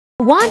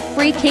Want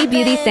free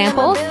K-beauty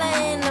samples?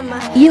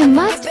 You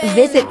must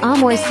visit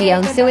Amore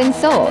Seongsu in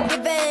Seoul.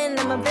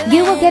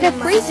 You will get a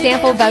free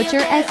sample voucher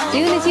as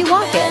soon as you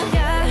walk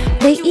in.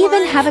 They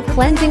even have a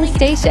cleansing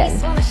station.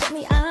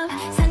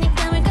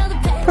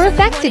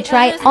 Perfect to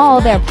try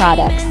all their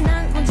products.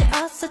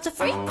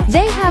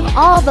 They have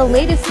all the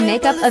latest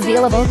makeup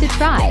available to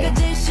try.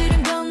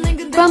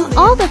 From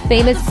all the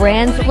famous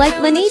brands like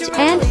Laneige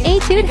and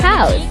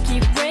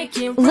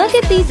𝗙𝗢𝗟𝗟𝗢𝗪. Look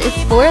at these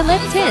Explore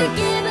lip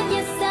tints.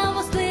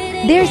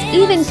 There's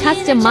even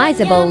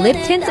customizable lip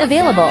tints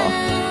available.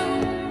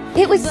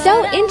 It was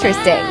so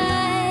interesting.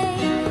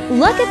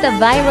 Look at the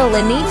viral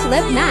Laneige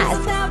lip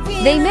mask.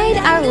 They made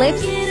our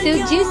lips so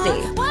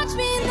juicy.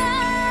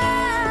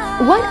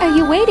 What are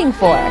you waiting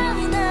for?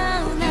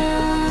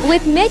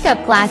 With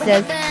makeup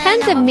classes,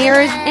 tons of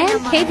mirrors,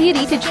 and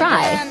K-beauty to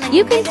try,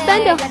 you can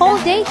spend a whole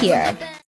day here.